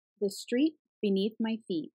The Street Beneath My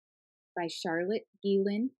Feet by Charlotte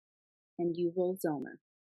Guillain and Yuval Zommer.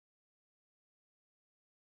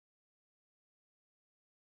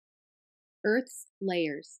 Earth's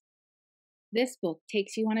Layers. This book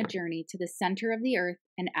takes you on a journey to the center of the earth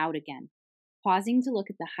and out again, pausing to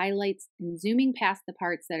look at the highlights and zooming past the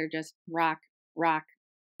parts that are just rock,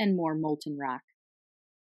 and more molten rock.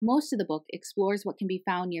 Most of the book explores what can be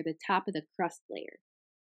found near the top of the crust layer.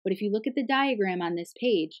 But if you look at the diagram on this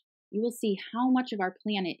page, you will see how much of our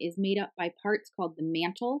planet is made up by parts called the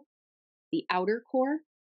mantle, the outer core,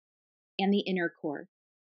 and the inner core.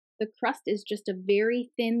 The crust is just a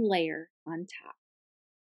very thin layer on top.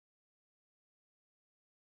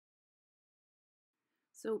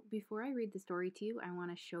 So before I read the story to you, I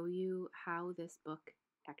want to show you how this book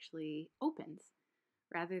actually opens.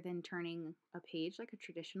 Rather than turning a page like a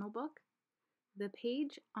traditional book, the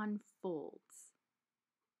page unfolds.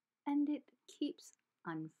 And it keeps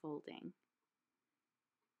unfolding.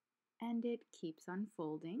 And it keeps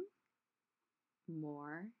unfolding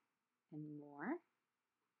more and more.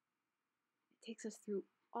 It takes us through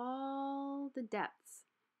all the depths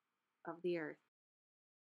of the earth.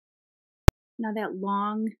 Now that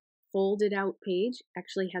long folded out page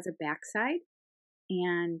actually has a backside,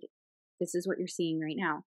 and this is what you're seeing right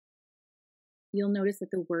now. You'll notice that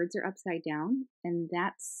the words are upside down, and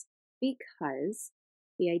that's because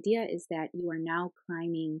the idea is that you are now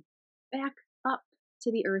climbing back up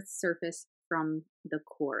to the Earth's surface from the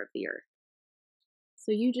core of the Earth.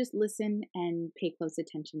 So you just listen and pay close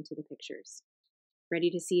attention to the pictures.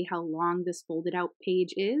 Ready to see how long this folded out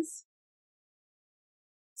page is?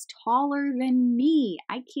 It's taller than me.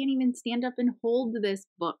 I can't even stand up and hold this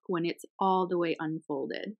book when it's all the way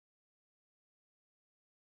unfolded.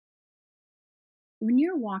 When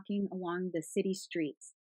you're walking along the city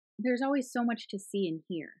streets, there's always so much to see and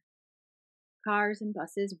hear. Cars and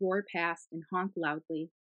buses roar past and honk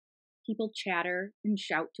loudly. People chatter and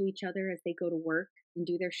shout to each other as they go to work and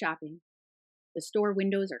do their shopping. The store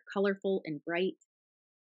windows are colorful and bright.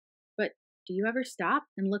 But do you ever stop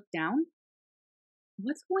and look down?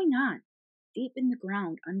 What's going on deep in the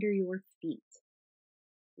ground under your feet?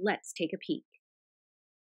 Let's take a peek.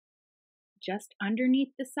 Just underneath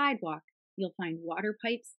the sidewalk, you'll find water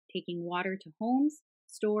pipes taking water to homes,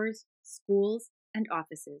 stores, schools, and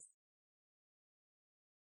offices.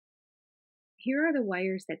 Here are the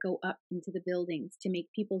wires that go up into the buildings to make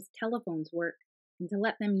people's telephones work and to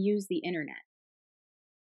let them use the internet.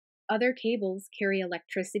 Other cables carry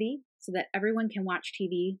electricity so that everyone can watch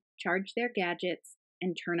TV, charge their gadgets,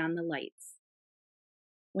 and turn on the lights.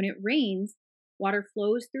 When it rains, water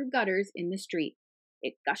flows through gutters in the street.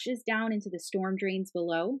 It gushes down into the storm drains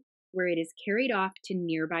below, where it is carried off to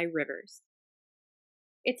nearby rivers.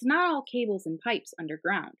 It's not all cables and pipes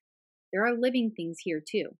underground. There are living things here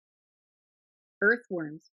too.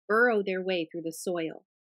 Earthworms burrow their way through the soil,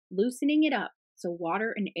 loosening it up so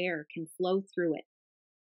water and air can flow through it.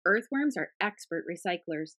 Earthworms are expert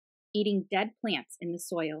recyclers, eating dead plants in the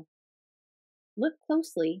soil. Look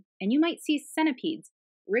closely, and you might see centipedes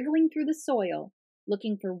wriggling through the soil,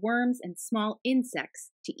 looking for worms and small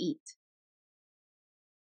insects to eat.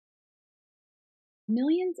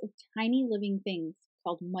 Millions of tiny living things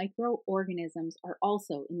called microorganisms are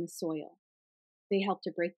also in the soil. They help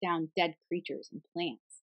to break down dead creatures and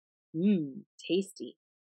plants. Tasty.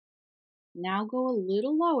 Now go a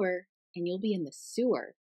little lower and you'll be in the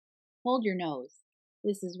sewer. Hold your nose.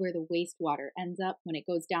 This is where the wastewater ends up when it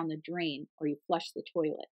goes down the drain or you flush the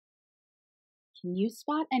toilet. Can you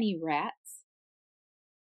spot any rats?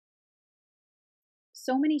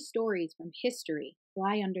 So many stories from history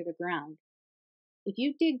lie under the ground. If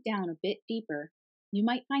you dig down a bit deeper, you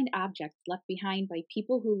might find objects left behind by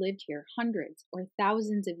people who lived here hundreds or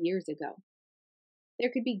thousands of years ago. There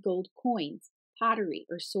could be gold coins, pottery,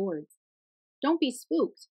 or swords. Don't be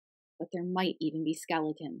spooked, but there might even be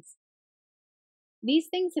skeletons. These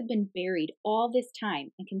things have been buried all this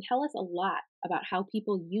time and can tell us a lot about how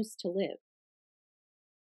people used to live.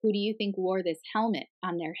 Who do you think wore this helmet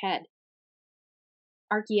on their head?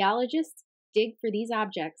 Archaeologists dig for these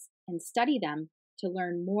objects and study them to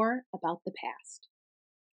learn more about the past.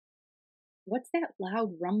 What's that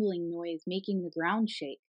loud rumbling noise making the ground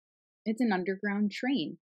shake? It's an underground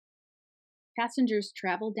train. Passengers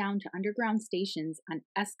travel down to underground stations on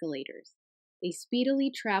escalators. They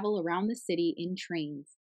speedily travel around the city in trains,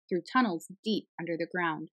 through tunnels deep under the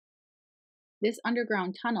ground. This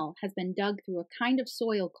underground tunnel has been dug through a kind of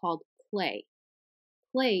soil called clay.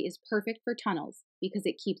 Clay is perfect for tunnels because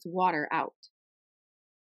it keeps water out.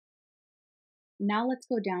 Now let's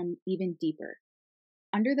go down even deeper.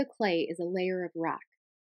 Under the clay is a layer of rock.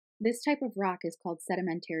 This type of rock is called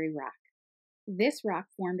sedimentary rock. This rock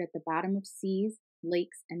formed at the bottom of seas,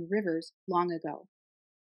 lakes, and rivers long ago.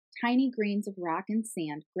 Tiny grains of rock and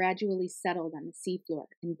sand gradually settled on the seafloor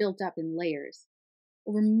and built up in layers.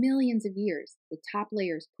 Over millions of years, the top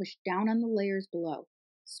layers pushed down on the layers below,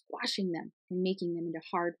 squashing them and making them into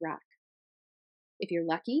hard rock. If you're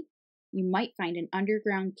lucky, you might find an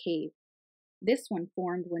underground cave. This one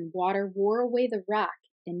formed when water wore away the rock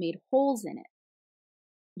and made holes in it.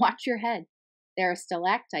 Watch your head. There are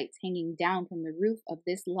stalactites hanging down from the roof of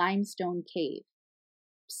this limestone cave.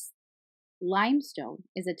 Psst. Limestone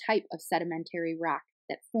is a type of sedimentary rock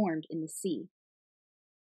that formed in the sea.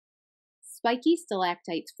 Spiky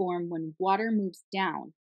stalactites form when water moves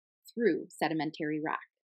down through sedimentary rock.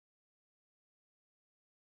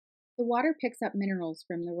 The water picks up minerals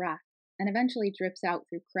from the rock and eventually drips out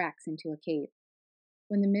through cracks into a cave.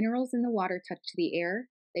 When the minerals in the water touch the air,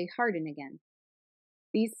 they harden again.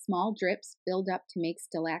 These small drips build up to make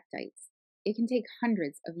stalactites. It can take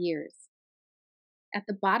hundreds of years. At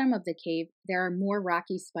the bottom of the cave, there are more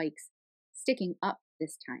rocky spikes, sticking up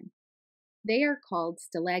this time. They are called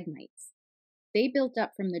stalagmites. They built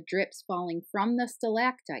up from the drips falling from the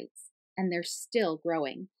stalactites, and they're still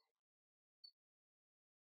growing.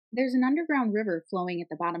 There's an underground river flowing at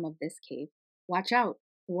the bottom of this cave. Watch out,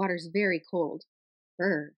 the water's very cold.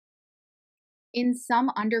 Brr. In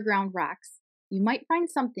some underground rocks, you might find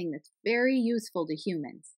something that's very useful to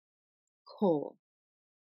humans. Coal.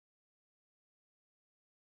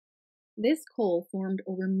 This coal formed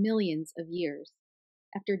over millions of years,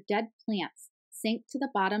 after dead plants sank to the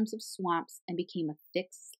bottoms of swamps and became a thick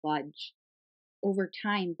sludge. Over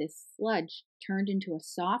time, this sludge turned into a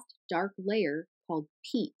soft, dark layer called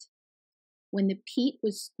peat. When the peat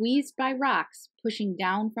was squeezed by rocks pushing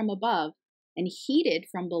down from above and heated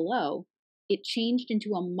from below, it changed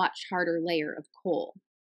into a much harder layer of coal.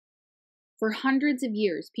 For hundreds of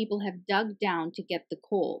years, people have dug down to get the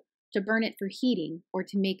coal, to burn it for heating or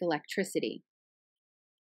to make electricity.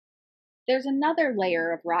 There's another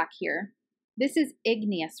layer of rock here. This is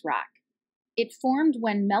igneous rock. It formed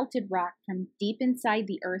when melted rock from deep inside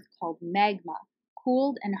the earth called magma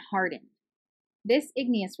cooled and hardened. This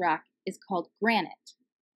igneous rock is called granite.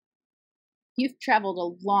 You've traveled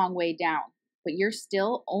a long way down, but you're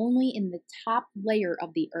still only in the top layer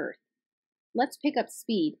of the earth. Let's pick up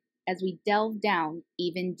speed as we delve down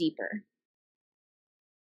even deeper.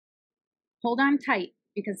 Hold on tight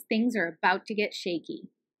because things are about to get shaky.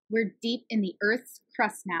 We're deep in the Earth's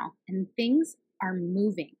crust now, and things are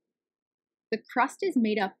moving. The crust is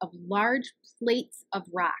made up of large plates of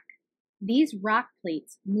rock. These rock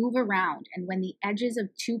plates move around, and when the edges of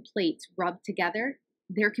two plates rub together,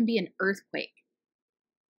 there can be an earthquake.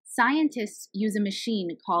 Scientists use a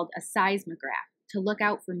machine called a seismograph to look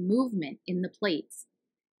out for movement in the plates.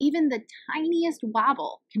 Even the tiniest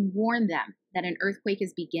wobble can warn them that an earthquake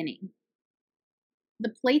is beginning.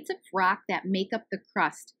 The plates of rock that make up the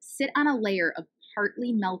crust sit on a layer of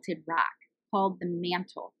partly melted rock called the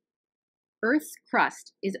mantle. Earth's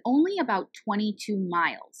crust is only about 22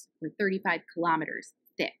 miles, or 35 kilometers,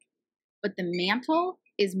 thick, but the mantle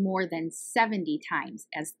is more than 70 times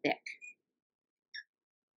as thick.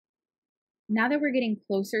 Now that we're getting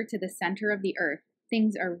closer to the center of the Earth,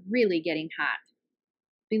 things are really getting hot.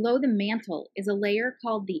 Below the mantle is a layer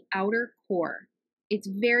called the outer core. It's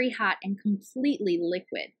very hot and completely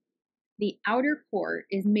liquid. The outer core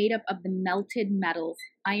is made up of the melted metals,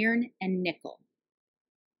 iron and nickel.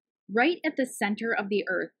 Right at the center of the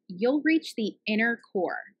Earth, you'll reach the inner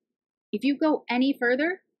core. If you go any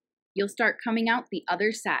further, you'll start coming out the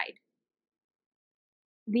other side.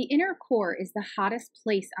 The inner core is the hottest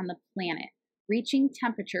place on the planet, reaching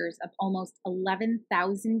temperatures of almost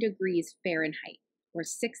 11,000 degrees Fahrenheit, or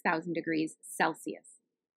 6,000 degrees Celsius.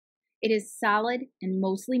 It is solid and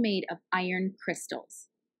mostly made of iron crystals.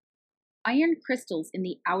 Iron crystals in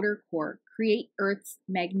the outer core create Earth's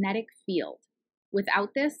magnetic field.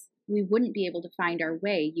 Without this, we wouldn't be able to find our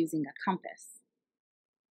way using a compass.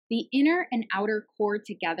 The inner and outer core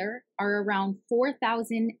together are around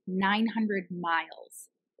 4,900 miles,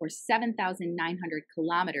 or 7,900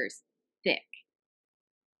 kilometers, thick.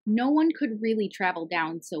 No one could really travel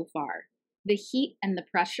down so far. The heat and the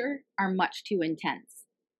pressure are much too intense.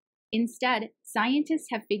 Instead, scientists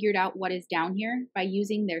have figured out what is down here by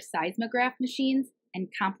using their seismograph machines and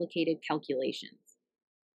complicated calculations.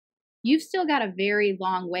 You've still got a very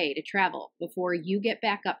long way to travel before you get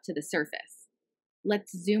back up to the surface.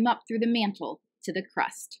 Let's zoom up through the mantle to the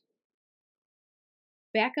crust.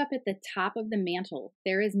 Back up at the top of the mantle,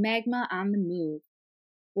 there is magma on the move.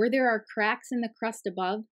 Where there are cracks in the crust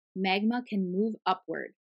above, magma can move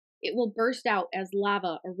upward. It will burst out as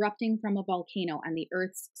lava erupting from a volcano on the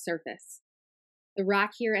Earth's surface. The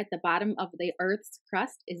rock here at the bottom of the Earth's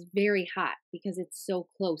crust is very hot because it's so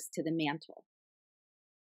close to the mantle.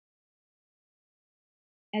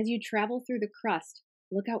 As you travel through the crust,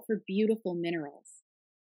 look out for beautiful minerals.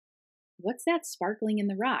 What's that sparkling in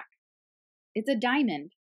the rock? It's a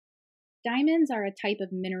diamond. Diamonds are a type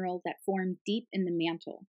of mineral that form deep in the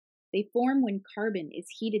mantle. They form when carbon is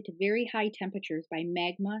heated to very high temperatures by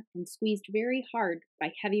magma and squeezed very hard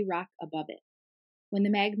by heavy rock above it. When the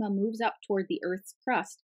magma moves up toward the Earth's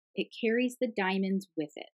crust, it carries the diamonds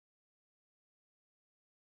with it.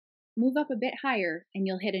 Move up a bit higher and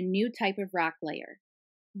you'll hit a new type of rock layer.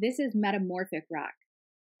 This is metamorphic rock.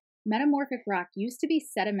 Metamorphic rock used to be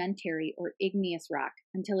sedimentary or igneous rock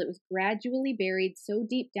until it was gradually buried so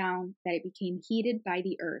deep down that it became heated by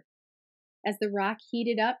the earth. As the rock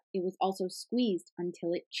heated up, it was also squeezed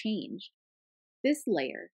until it changed. This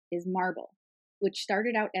layer is marble, which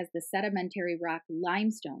started out as the sedimentary rock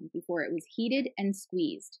limestone before it was heated and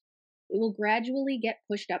squeezed. It will gradually get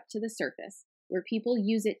pushed up to the surface, where people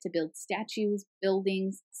use it to build statues,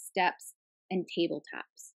 buildings, steps, and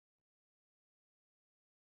tabletops.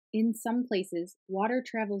 In some places, water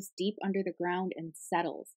travels deep under the ground and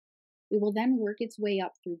settles. It will then work its way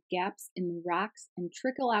up through gaps in the rocks and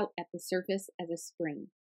trickle out at the surface as a spring.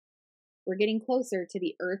 We're getting closer to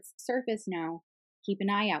the Earth's surface now. Keep an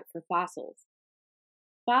eye out for fossils.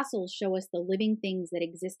 Fossils show us the living things that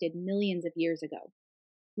existed millions of years ago.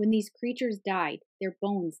 When these creatures died, their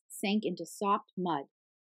bones sank into soft mud.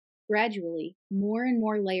 Gradually, more and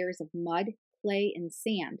more layers of mud, clay, and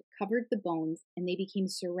sand covered the bones and they became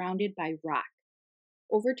surrounded by rock.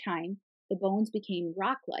 Over time, the bones became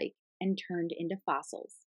rock-like and turned into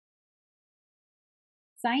fossils.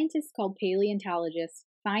 Scientists called paleontologists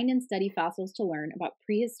find and study fossils to learn about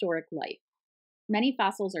prehistoric life. Many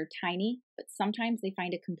fossils are tiny, but sometimes they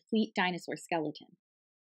find a complete dinosaur skeleton.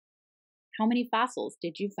 How many fossils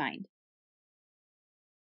did you find?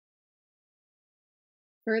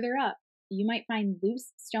 Further up, you might find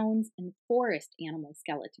loose stones and forest animal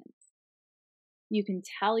skeletons. You can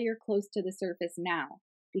tell you're close to the surface now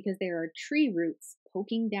because there are tree roots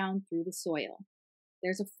poking down through the soil.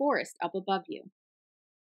 There's a forest up above you.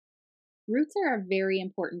 Roots are a very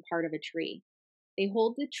important part of a tree. They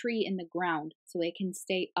hold the tree in the ground so it can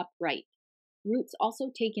stay upright. Roots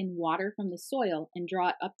also take in water from the soil and draw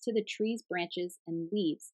it up to the tree's branches and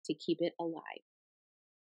leaves to keep it alive.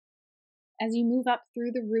 As you move up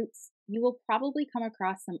through the roots, you will probably come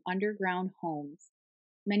across some underground homes.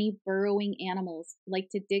 Many burrowing animals like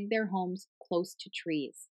to dig their homes close to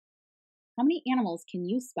trees. How many animals can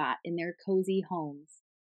you spot in their cozy homes?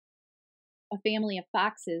 A family of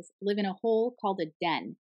foxes live in a hole called a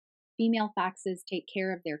den. Female foxes take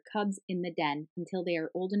care of their cubs in the den until they are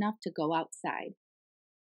old enough to go outside.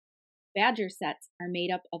 Badger sets are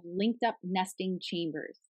made up of linked up nesting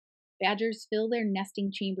chambers. Badgers fill their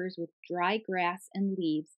nesting chambers with dry grass and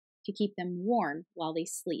leaves to keep them warm while they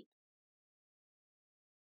sleep.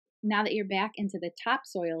 Now that you're back into the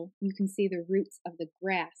topsoil, you can see the roots of the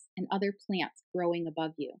grass and other plants growing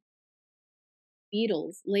above you.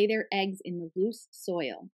 Beetles lay their eggs in the loose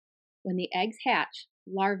soil. When the eggs hatch,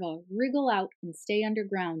 larvae wriggle out and stay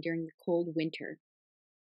underground during the cold winter.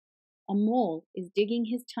 A mole is digging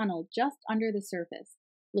his tunnel just under the surface,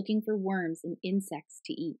 looking for worms and insects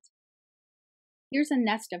to eat. Here's a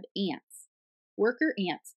nest of ants. Worker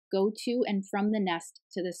ants go to and from the nest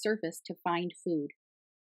to the surface to find food.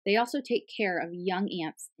 They also take care of young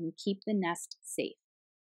ants and keep the nest safe.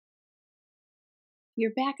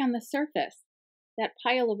 You're back on the surface. That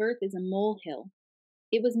pile of earth is a molehill.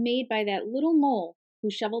 It was made by that little mole who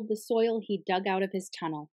shoveled the soil he dug out of his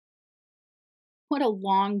tunnel. What a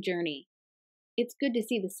long journey. It's good to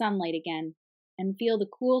see the sunlight again and feel the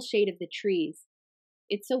cool shade of the trees.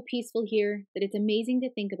 It's so peaceful here that it's amazing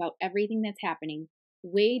to think about everything that's happening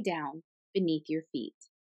way down beneath your feet.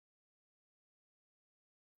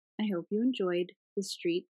 I hope you enjoyed The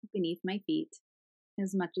Street Beneath My Feet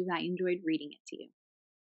as much as I enjoyed reading it to you.